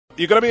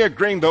You're going to be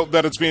agreeing, though,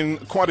 that it's been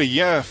quite a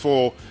year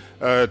for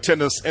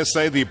Tennis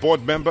SA, the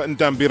board member,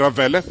 Ndambi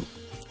Ravele.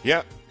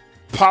 Yeah,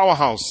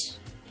 powerhouse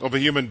of a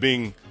human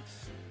being,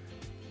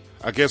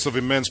 I guess, of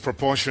immense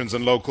proportions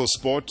in local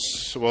sport.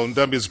 Well,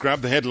 Ndambi's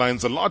grabbed the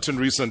headlines a lot in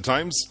recent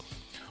times,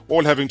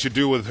 all having to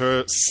do with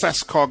her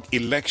SASCOG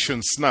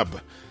election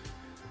snub.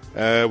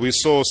 We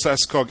saw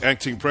SASCOG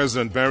acting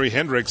president Barry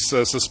Hendricks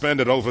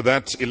suspended over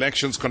that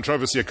elections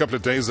controversy a couple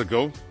of days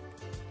ago.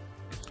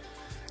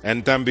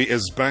 And Ndambi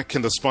is back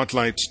in the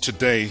spotlight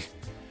today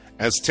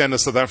as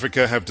Tennis South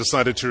Africa have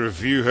decided to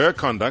review her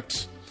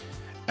conduct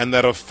and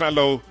that of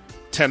fellow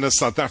Tennis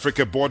South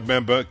Africa board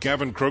member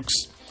Gavin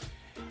Crooks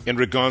in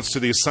regards to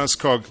the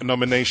SASCOG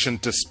nomination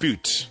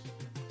dispute.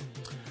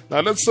 Now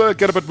let's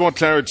get a bit more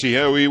clarity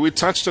here. We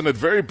touched on it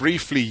very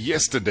briefly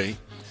yesterday,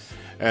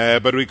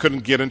 but we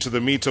couldn't get into the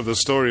meat of the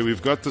story.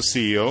 We've got the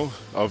CEO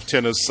of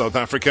Tennis South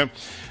Africa,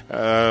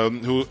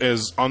 who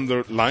is on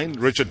the line,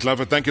 Richard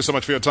Glover. Thank you so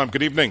much for your time.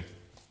 Good evening.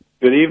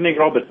 Good evening,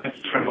 Robert. Thanks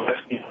for having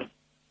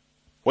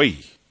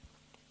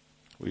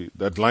me.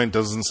 That line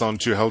doesn't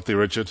sound too healthy,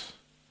 Richard.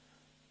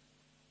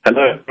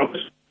 Hello, Robert.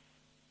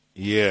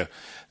 Yeah.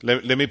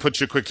 Let me put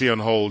you quickly on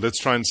hold. Let's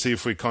try and see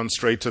if we can't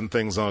straighten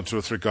things out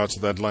with regards to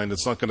that line.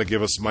 It's not going to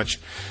give us much.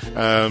 It's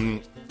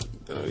not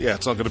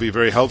going to be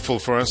very helpful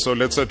for us. So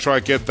let's try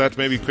get that.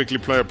 Maybe quickly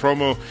play a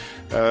promo,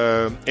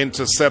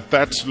 intercept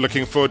that.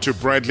 Looking forward to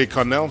Bradley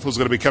Cornell, who's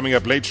going to be coming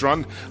up later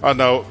on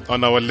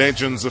our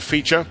Legends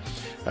feature.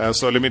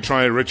 So let me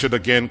try Richard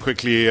again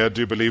quickly. I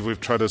do believe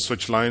we've tried to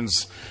switch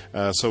lines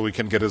so we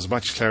can get as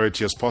much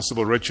clarity as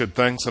possible. Richard,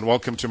 thanks and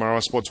welcome to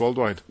Marawa Sports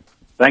Worldwide.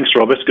 Thanks,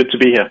 Robert. Good to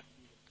be here.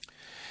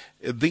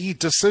 The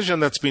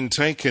decision that's been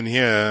taken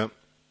here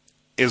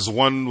is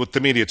one with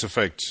immediate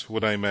effect,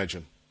 would I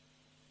imagine?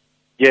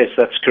 Yes,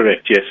 that's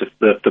correct. Yes,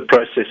 the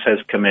process has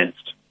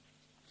commenced.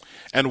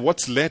 And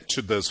what's led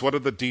to this? What are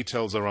the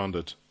details around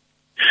it?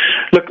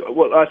 Look,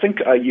 well, I think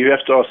you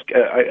have to ask,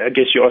 I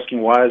guess you're asking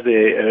why is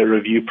there a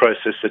review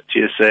process that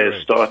TSA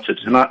has started.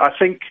 And I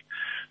think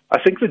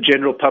the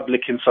general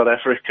public in South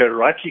Africa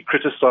rightly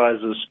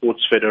criticizes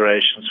sports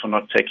federations for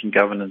not taking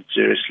governance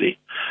seriously.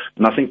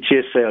 And I think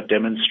TSA are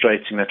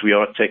demonstrating that we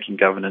are taking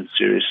governance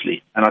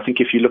seriously. And I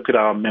think if you look at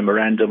our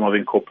Memorandum of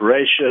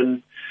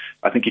Incorporation,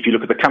 I think if you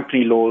look at the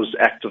Company Laws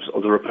Act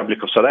of the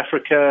Republic of South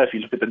Africa, if you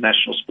look at the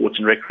National Sports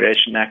and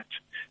Recreation Act,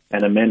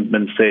 and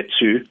amendments there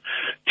too,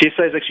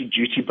 TSA is actually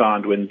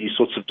duty-bound when these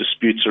sorts of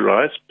disputes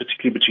arise,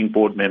 particularly between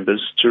board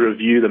members, to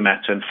review the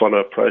matter and follow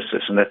a process,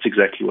 and that's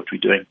exactly what we're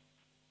doing.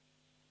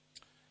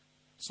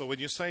 So when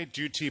you say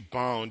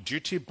duty-bound,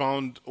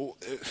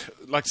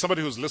 like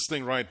somebody who's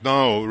listening right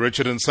now,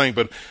 Richard, and saying,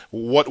 but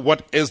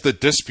what is the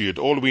dispute?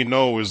 All we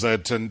know is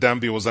that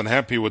Ndambi was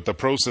unhappy with the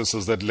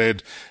processes that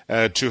led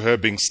to her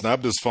being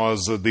snubbed as far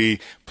as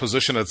the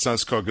position at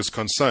SASCOG is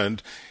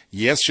concerned.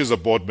 Yes, she's a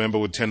board member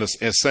with Tennis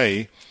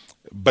SA,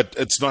 but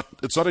it's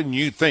not a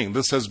new thing.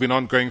 This has been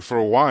ongoing for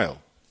a while.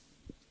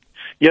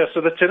 Yeah,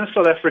 so the Tennis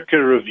South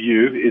Africa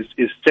review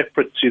is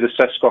separate to the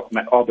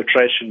SASCOG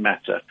arbitration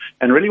matter.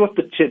 And really what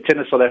the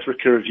Tennis South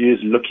Africa review is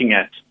looking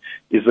at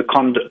is the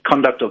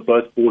conduct of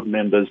both board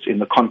members in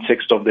the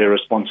context of their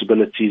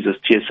responsibilities as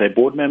TSA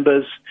board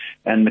members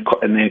and in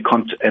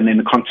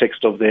the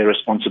context of their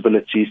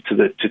responsibilities to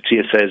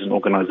TSA as an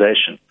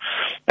organization.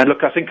 And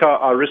look, I think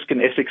our Risk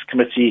and Ethics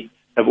Committee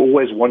have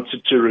always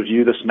wanted to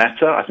review this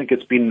matter. I think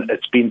it's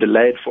been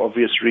delayed for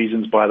obvious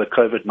reasons by the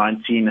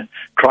COVID-19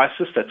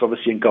 crisis that's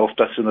obviously engulfed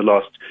us in the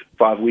last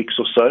 5 weeks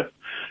or so.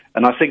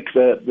 And I think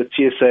the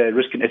TSA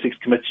Risk and Ethics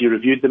Committee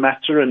reviewed the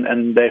matter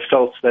and they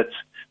felt that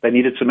they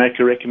needed to make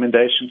a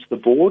recommendation to the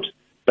board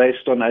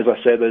based on, as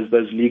I said,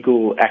 those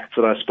legal acts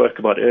that I spoke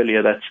about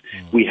earlier that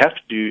we have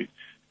to,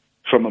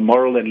 from a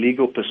moral and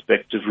legal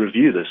perspective,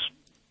 review this.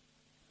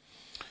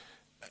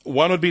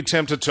 One would be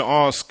tempted to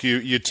ask,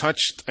 you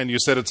touched and you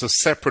said it's a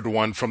separate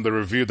one from the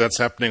review that's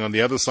happening on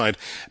the other side,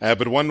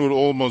 but one would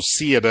almost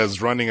see it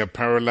as running a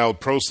parallel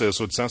process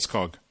with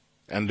SASCOG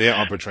and their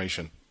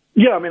arbitration.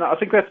 Yeah, I mean, I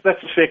think that's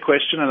a fair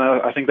question, and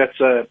I think that's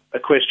a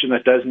question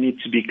that does need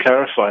to be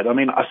clarified. I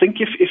mean, I think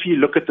if you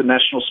look at the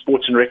National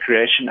Sports and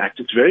Recreation Act,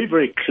 it's very,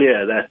 very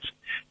clear that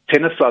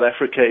Tennis South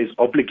Africa is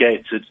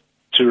obligated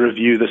to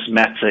review this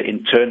matter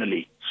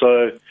internally.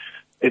 So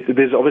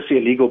there's obviously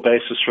a legal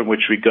basis from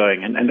which we're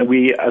going. And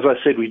we, as I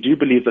said, we do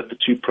believe that the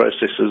two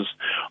processes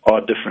are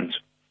different.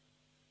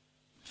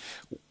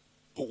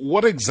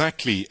 What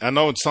exactly, I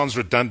know it sounds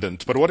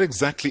redundant, but what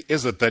exactly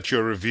is it that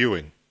you're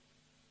reviewing?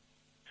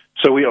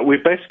 So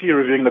we're basically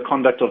reviewing the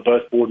conduct of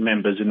both board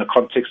members in the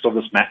context of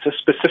this matter,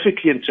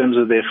 specifically in terms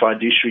of their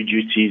fiduciary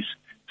duties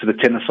to the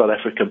Tennis South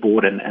Africa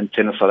board and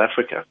Tennis South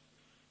Africa.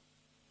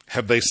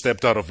 Have they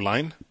stepped out of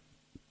line?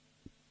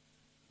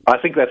 I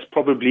think that's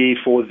probably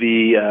for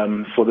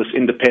this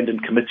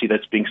independent committee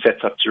that's being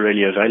set up to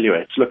really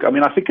evaluate. Look, I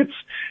mean, I think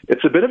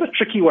it's a bit of a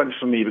tricky one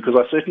for me because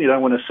I certainly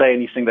don't want to say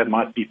anything that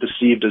might be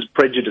perceived as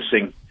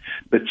prejudicing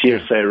the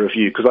TSA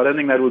review because I don't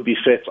think that would be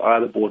fair to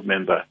either board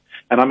member.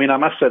 And I mean, I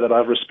must say that I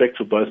have respect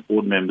for both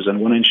board members and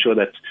want to ensure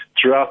that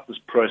throughout this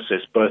process,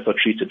 both are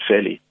treated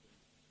fairly.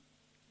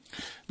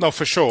 No,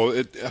 for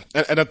sure.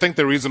 And I think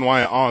the reason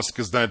why I ask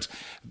is that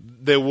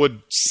there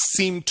would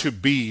seem to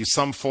be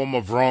some form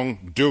of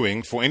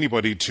wrongdoing for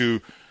anybody to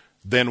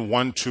then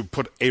want to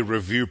put a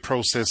review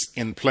process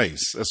in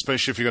place,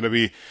 especially if you're going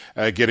to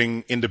be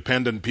getting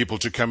independent people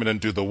to come in and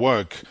do the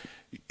work.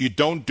 You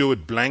don't do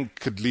it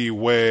blanketly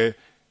where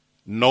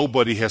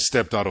nobody has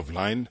stepped out of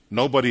line,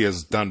 nobody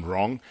has done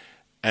wrong,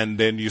 and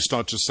then you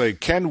start to say,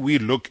 can we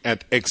look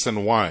at X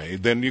and Y?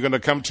 Then you're going to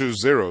come to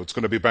zero. It's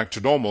going to be back to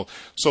normal.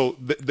 So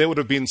there would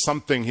have been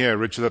something here,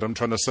 Richard, that I'm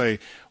trying to say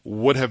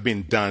would have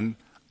been done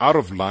out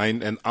of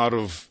line and out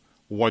of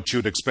what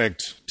you'd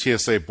expect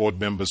TSA board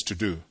members to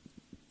do.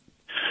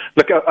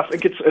 Look, I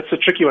think it's a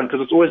tricky one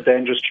because it's always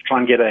dangerous to try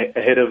and get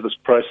ahead of this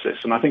process.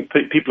 And I think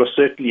people are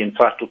certainly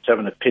entitled to have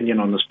an opinion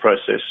on this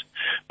process.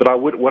 But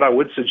what I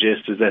would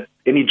suggest is that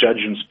any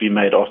judgments be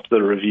made after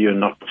the review and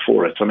not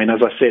before it. I mean,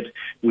 as I said,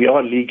 we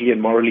are legally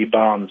and morally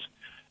bound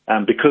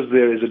because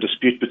there is a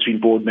dispute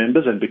between board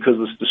members and because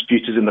this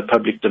dispute is in the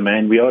public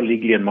domain. We are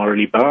legally and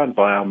morally bound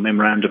by our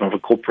memorandum of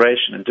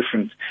incorporation and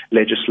different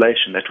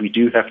legislation that we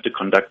do have to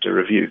conduct a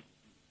review.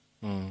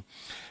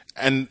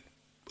 And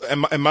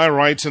Am I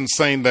right in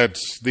saying that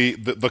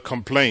the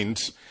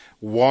complaint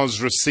was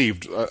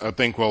received, I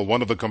think,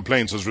 one of the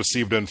complaints was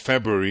received in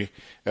February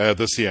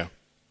this year?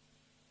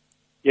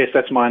 Yes,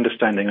 that's my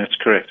understanding. That's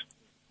correct.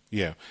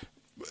 Yeah.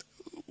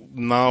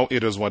 Now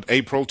it is,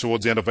 April,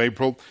 towards the end of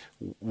April.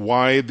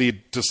 Why the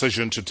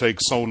decision to take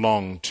so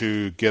long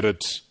to get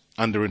it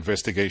under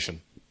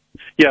investigation?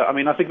 Yeah, I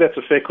mean, I think that's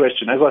a fair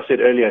question. As I said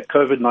earlier,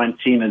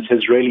 COVID-19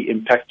 has really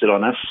impacted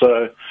on us.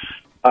 So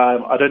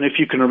I don't know if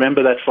you can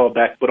remember that far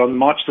back, but on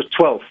March the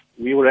 12th,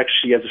 we were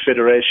actually, as a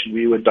federation,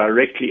 we were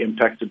directly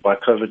impacted by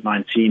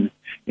COVID-19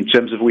 in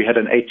terms of we had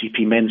an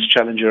ATP Men's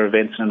Challenger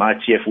event and an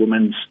ITF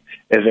Women's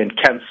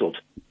event cancelled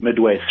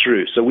midway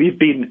through. So we've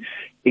been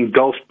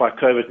engulfed by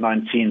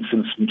COVID-19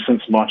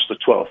 since March the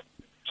 12th.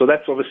 So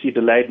that's obviously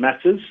delayed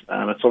matters.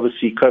 It's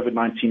obviously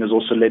COVID-19 has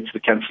also led to the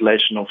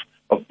cancellation of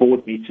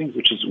board meetings,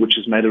 which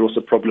has made it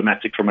also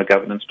problematic from a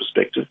governance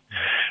perspective.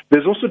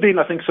 There's also been,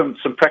 I think, some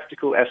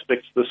practical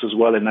aspects to this as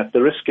well, in that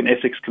the Risk and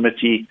Ethics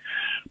Committee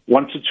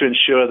wanted to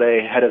ensure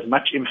they had as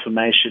much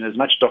information, as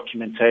much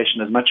documentation,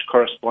 as much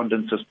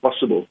correspondence as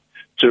possible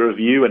to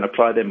review and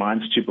apply their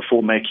minds to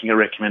before making a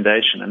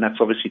recommendation, and that's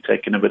obviously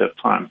taken a bit of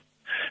time.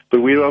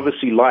 But we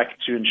obviously like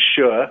to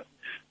ensure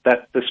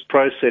that this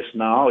process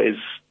now is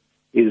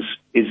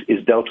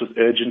dealt with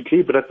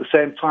urgently, but at the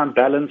same time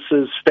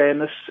balances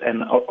fairness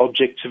and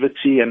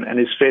objectivity and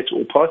is fair to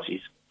all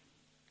parties.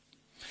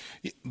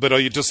 But are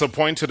you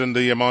disappointed in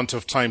the amount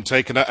of time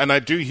taken? And I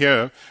do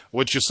hear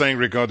what you're saying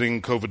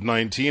regarding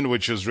COVID-19,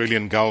 which has really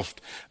engulfed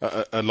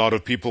a lot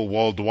of people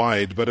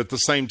worldwide. But at the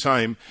same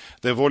time,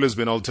 there have always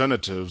been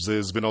alternatives.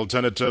 There's been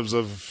alternatives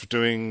of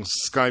doing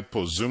Skype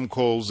or Zoom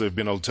calls. There have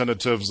been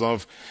alternatives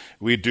of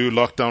we do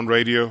lockdown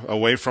radio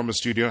away from a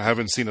studio. I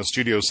haven't seen a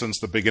studio since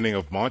the beginning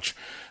of March.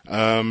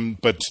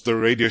 But the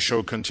radio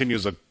show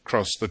continues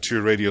across the two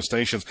radio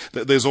stations.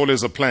 There's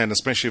always a plan,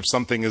 especially if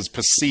something is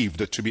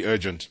perceived to be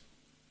urgent.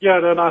 Yeah,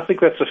 no, I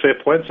think that's a fair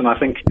point, and I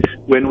think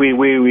when we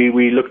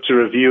look to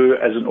review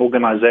as an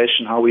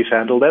organization how we've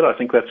handled that, I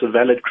think that's a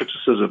valid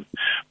criticism.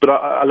 But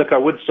I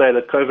would say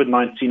that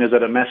COVID-19 has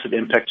had a massive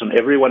impact on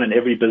everyone and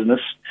every business,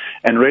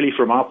 and really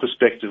from our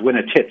perspective, when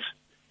it hit,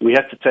 we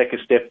had to take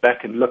a step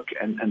back and look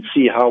and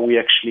see how we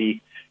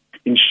actually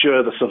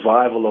ensure the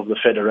survival of the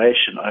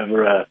federation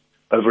over a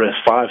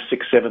 5,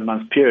 6, 7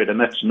 month period, and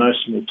that's no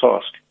small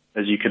task,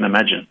 as you can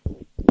imagine.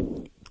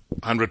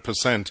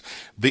 100%.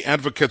 The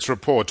Advocates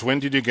Report, when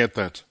did you get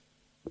that?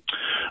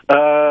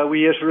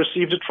 We have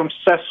received it from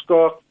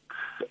SASCOC,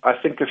 I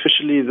think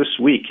officially this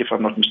week, if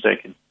I'm not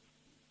mistaken.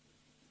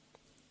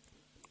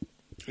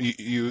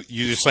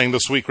 You're saying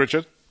this week,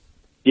 Richard?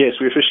 Yes,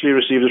 we officially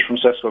received it from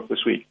SASCOC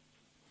this week.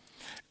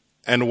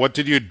 And what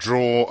did you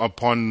draw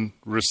upon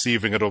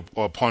receiving it or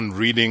upon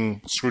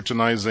reading,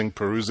 scrutinizing,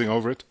 perusing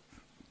over it?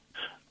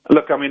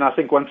 Look, I mean, I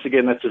think once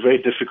again that's a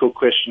very difficult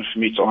question for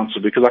me to answer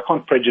because I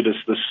can't prejudice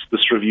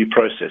this review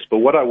process. But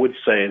what I would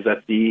say is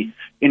that the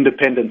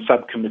independent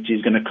subcommittee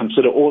is going to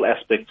consider all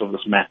aspects of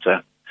this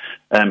matter,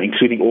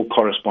 including all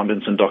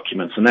correspondence and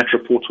documents. And that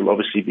report will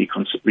obviously be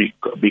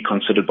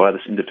considered by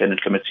this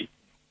independent committee.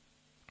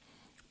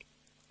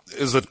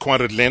 Is it quite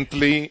a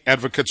lengthy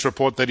Advocates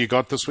Report that you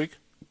got this week?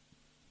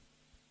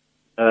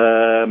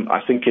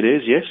 I think it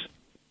is, yes.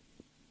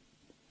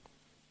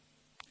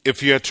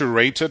 If you had to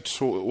rate it,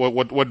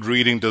 what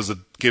reading does it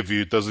give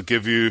you? Does it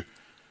give you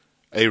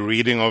a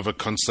reading of a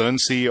concerned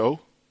CEO?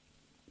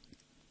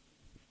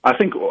 I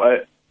think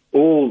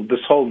this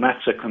whole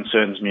matter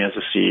concerns me as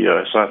a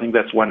CEO, so I think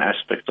that's one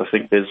aspect. I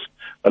think there's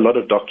a lot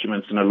of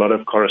documents and a lot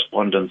of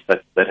correspondence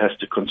that has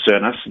to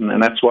concern us,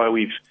 and that's why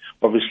we've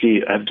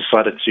obviously have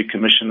decided to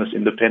commission this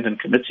independent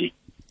committee.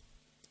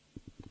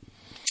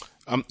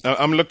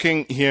 I'm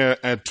looking here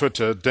at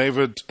Twitter.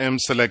 David M.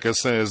 Seleka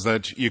says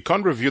that you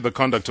can't review the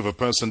conduct of a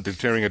person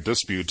declaring a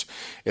dispute.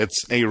 It's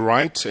a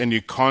right, and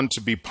you can't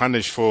be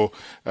punished for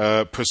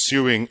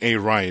pursuing a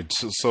right.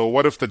 So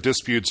what if the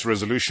dispute's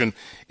resolution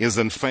is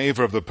in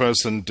favor of the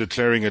person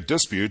declaring a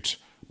dispute?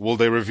 Will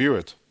they review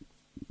it?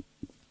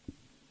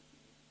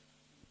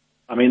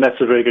 I mean,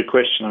 that's a very good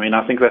question. I mean,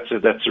 I think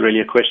that's really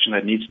a question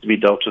that needs to be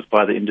dealt with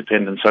by the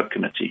independent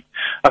subcommittee.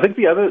 I think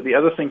the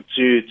other thing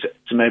to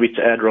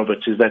add, Robert,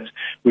 is that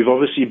we've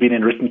obviously been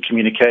in written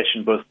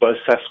communication, both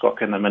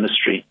SASCOC and the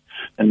ministry,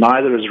 and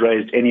neither has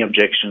raised any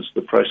objections to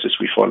the process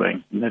we're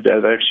following. And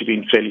they've actually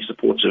been fairly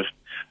supportive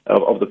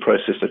of the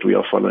process that we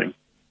are following.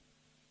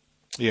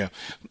 Yeah,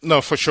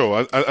 no, for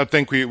sure. I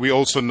think we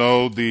also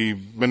know the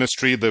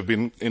ministry, they've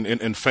been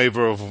in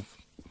favor of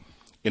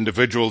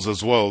individuals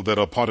as well that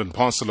are part and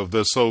parcel of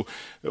this. So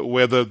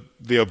whether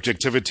the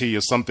objectivity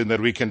is something that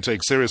we can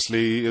take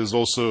seriously is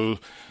also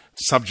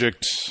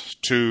subject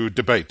to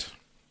debate.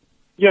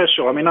 Yeah,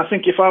 sure. I mean, I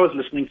think if I was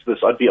listening to this,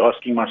 I'd be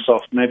asking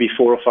myself maybe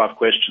 4 or 5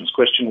 questions.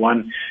 Question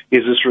 1,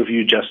 is this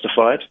review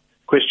justified?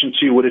 Question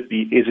 2,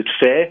 is it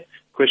fair?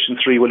 Question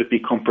 3, will it be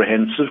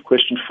comprehensive?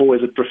 Question 4,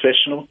 is it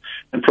professional?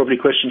 And probably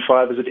question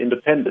 5, is it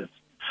independent?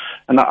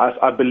 And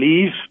I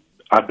believe,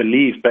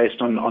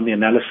 based on the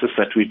analysis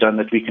that we've done,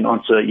 that we can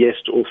answer yes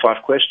to all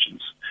 5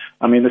 questions.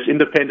 I mean, this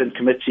independent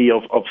committee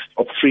of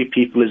 3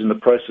 people is in the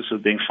process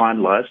of being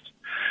finalized.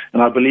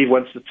 And I believe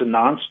once it's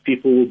announced,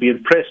 people will be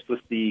impressed with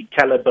the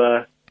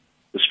caliber,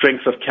 the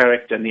strength of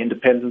character, and the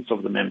independence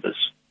of the members.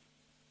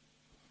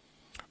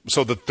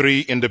 So the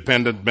 3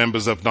 independent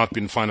members have not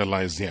been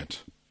finalized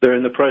yet? They're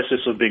in the process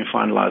of being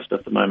finalized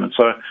at the moment.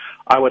 So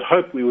I would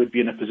hope we would be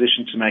in a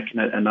position to make an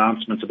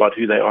announcement about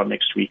who they are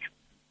next week.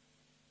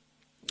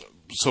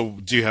 So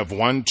do you have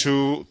 1,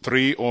 2,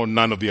 3, or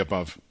none of the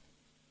above?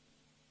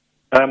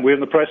 We're in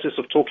the process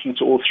of talking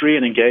to all 3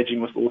 and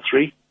engaging with all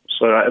 3.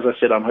 So as I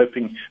said, I'm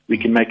hoping we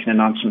can make an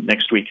announcement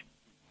next week.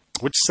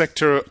 Which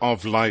sector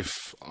of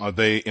life are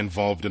they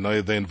involved in?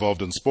 Are they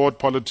involved in sport,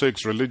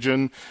 politics,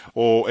 religion,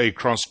 or a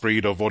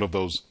crossbreed of all of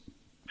those?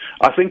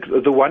 I think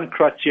the one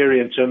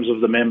criteria in terms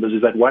of the members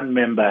is that one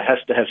member has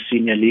to have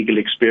senior legal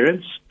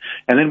experience.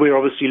 And then we're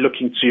obviously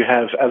looking to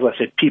have, as I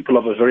said, people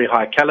of a very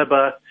high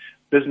caliber,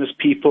 business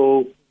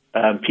people,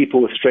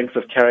 people with strength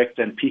of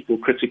character, and people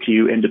critically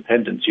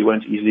independent who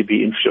won't easily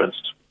be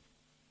influenced.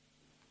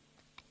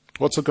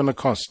 What's it going to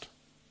cost?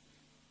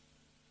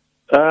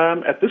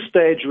 At this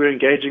stage, we're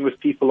engaging with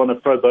people on a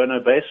pro bono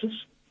basis.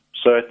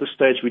 So at this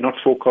stage, we're not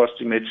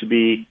forecasting there to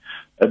be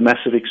a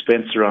massive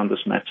expense around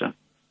this matter.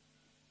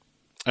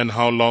 And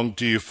how long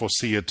do you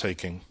foresee it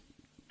taking?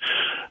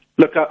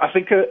 Look, I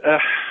think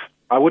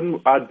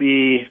I'd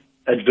be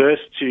adverse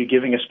to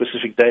giving a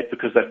specific date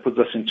because that puts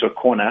us into a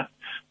corner.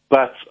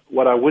 But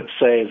what I would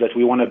say is that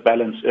we want to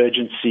balance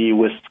urgency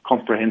with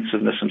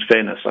comprehensiveness and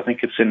fairness. I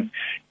think it's in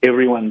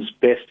everyone's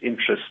best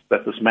interest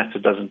that this matter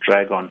doesn't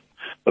drag on.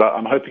 But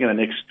I'm hoping in the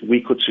next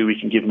week or 2 we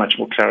can give much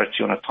more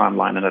clarity on a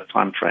timeline and a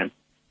time frame.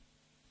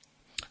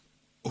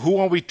 Who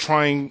are we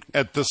trying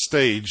at this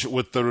stage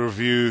with the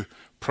review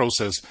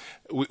process?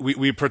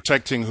 We're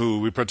protecting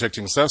who? We're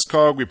protecting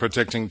SASCOG, we're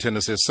protecting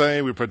Tennis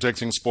SA, we're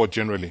protecting sport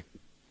generally.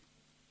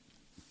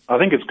 I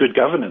think it's good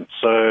governance.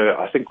 So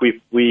I think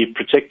we're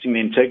protecting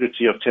the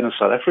integrity of Tennis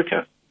South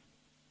Africa.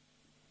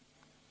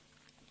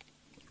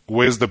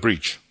 Where's the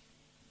breach?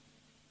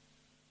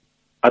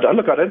 I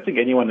don't think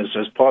anyone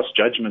has passed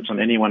judgment on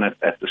anyone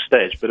at this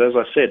stage. But as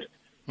I said,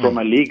 from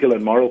a legal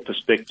and moral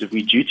perspective,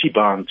 we're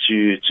duty-bound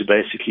to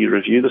basically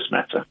review this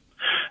matter.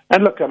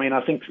 And look, I mean,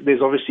 I think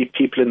there's obviously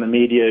people in the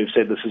media who've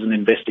said this is an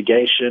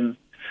investigation,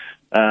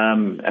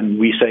 and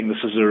we're saying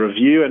this is a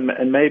review,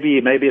 and maybe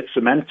it's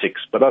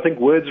semantics. But I think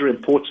words are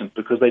important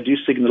because they do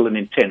signal an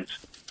intent.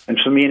 And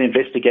for me, an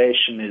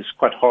investigation is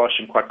quite harsh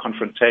and quite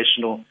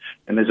confrontational,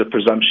 and there's a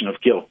presumption of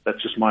guilt.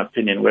 That's just my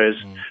opinion. Whereas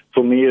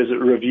for me, as a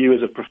review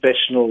is a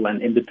professional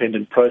and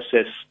independent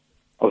process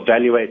of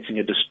evaluating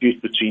a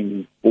dispute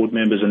between board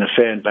members in a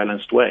fair and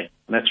balanced way.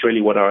 And that's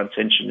really what our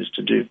intention is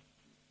to do.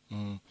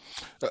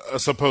 I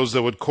suppose they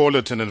would call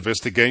it an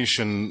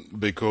investigation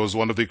because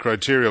one of the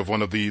criteria of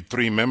one of the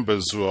 3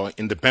 members who are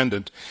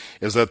independent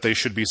is that they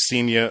should be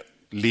senior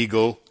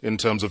legal in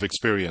terms of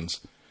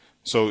experience.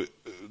 So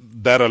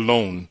that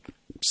alone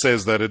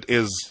says that it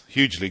is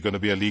hugely going to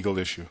be a legal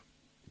issue.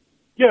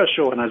 Yeah,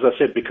 sure. And as I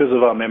said, because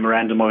of our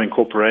memorandum of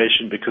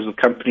incorporation, because of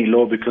company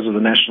law, because of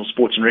the National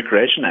Sports and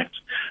Recreation Act,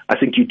 I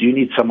think you do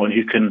need someone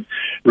who can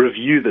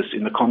review this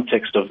in the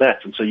context of that.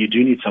 And so you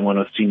do need someone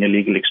with senior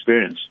legal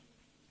experience.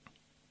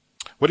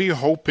 What are you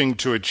hoping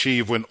to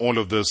achieve when all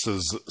of this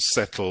is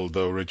settled,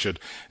 though, Richard?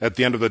 At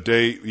the end of the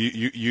day,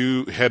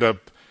 you head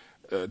up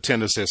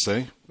Tennis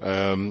SA,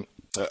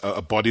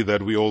 a body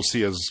that we all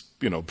see as,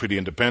 pretty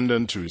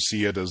independent, who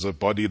see it as a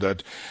body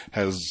that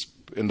has,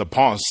 in the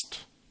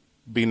past,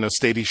 been a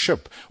steady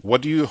ship.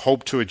 What do you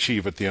hope to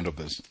achieve at the end of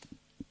this?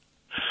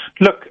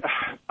 Look,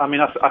 I mean,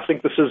 I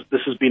think this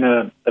has been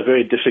a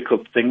very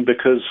difficult thing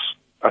because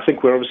I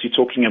think we're obviously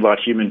talking about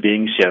human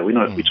beings here.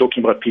 We're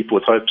talking about people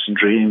with hopes and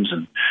dreams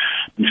and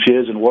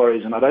fears and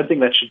worries, and I don't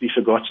think that should be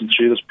forgotten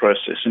through this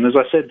process. And as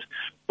I said,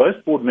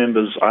 both board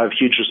members, I have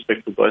huge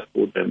respect for both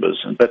board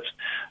members. But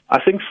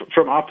I think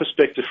from our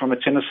perspective, from a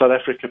Tennis South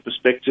Africa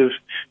perspective,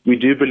 we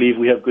do believe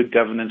we have good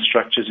governance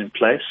structures in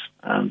place,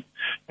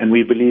 and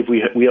we believe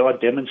we are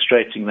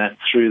demonstrating that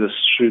through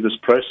this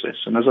process.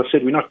 And as I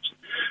said, we're not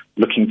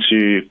looking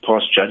to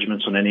pass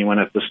judgments on anyone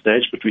at this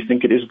stage, but we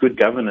think it is good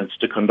governance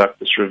to conduct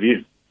this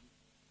review.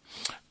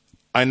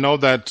 I know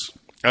that,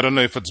 I don't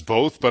know if it's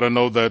both, but I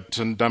know that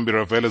Ndambi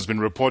Ravela has been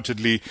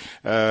reportedly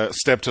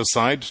stepped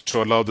aside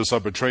to allow this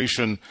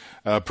arbitration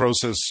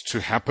process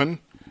to happen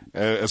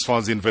as far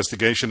as the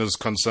investigation is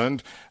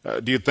concerned.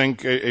 Do you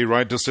think a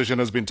right decision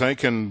has been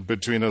taken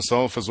between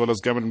herself as well as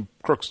Gavin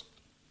Crooks?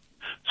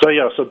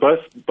 So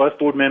both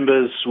board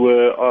members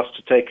were asked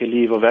to take a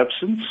leave of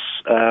absence,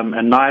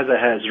 and neither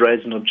has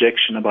raised an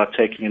objection about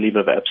taking a leave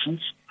of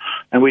absence.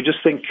 And we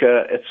just think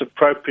it's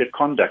appropriate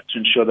conduct to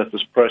ensure that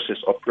this process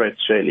operates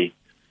fairly.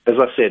 As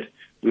I said,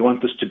 we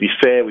want this to be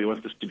fair, we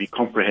want this to be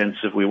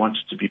comprehensive, we want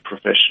it to be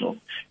professional,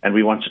 and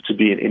we want it to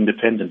be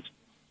independent.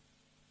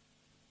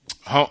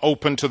 How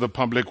open to the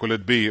public will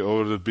it be,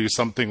 or will it be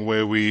something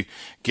where we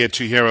get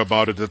to hear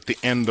about it at the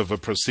end of a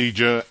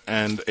procedure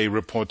and a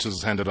report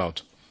is handed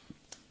out?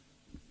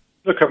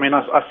 Look, I mean,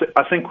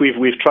 I think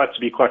we've tried to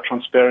be quite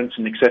transparent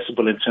and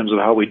accessible in terms of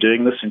how we're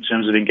doing this, in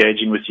terms of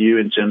engaging with you,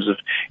 in terms of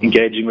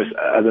engaging with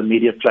other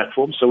media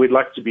platforms. So we'd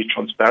like to be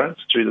transparent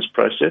through this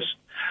process.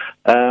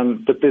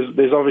 But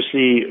there's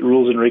obviously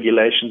rules and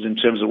regulations in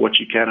terms of what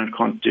you can and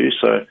can't do.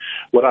 So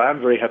what I am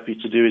very happy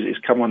to do is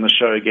come on the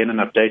show again and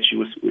update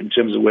you in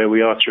terms of where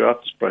we are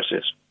throughout this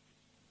process.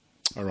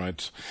 All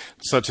right.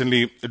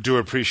 Certainly do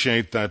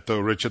appreciate that, though,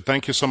 Richard.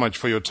 Thank you so much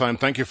for your time.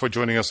 Thank you for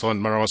joining us on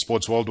Marawa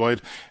Sports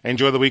Worldwide.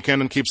 Enjoy the weekend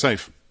and keep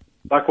safe.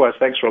 Likewise.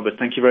 Thanks, Robert.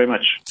 Thank you very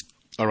much.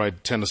 All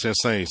right. Tennis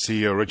SA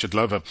CEO Richard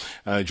Lover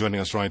joining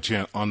us right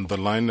here on the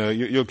line.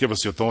 You'll give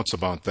us your thoughts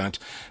about that.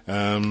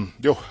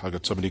 I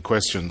got so many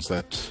questions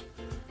that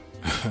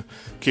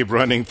keep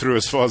running through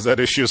as far as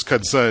that issue is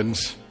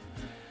concerned.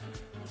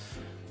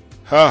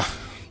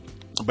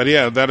 But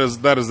yeah, that is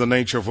the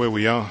nature of where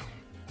we are.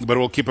 But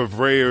we'll keep a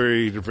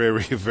very,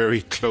 very,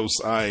 very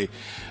close eye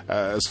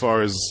as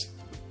far as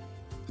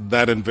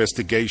that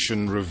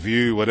investigation,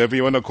 review, whatever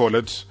you want to call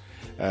it.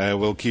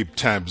 We'll keep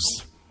tabs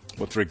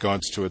with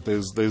regards to it.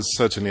 There's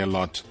certainly a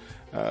lot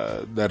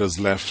that is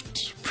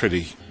left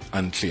pretty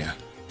unclear.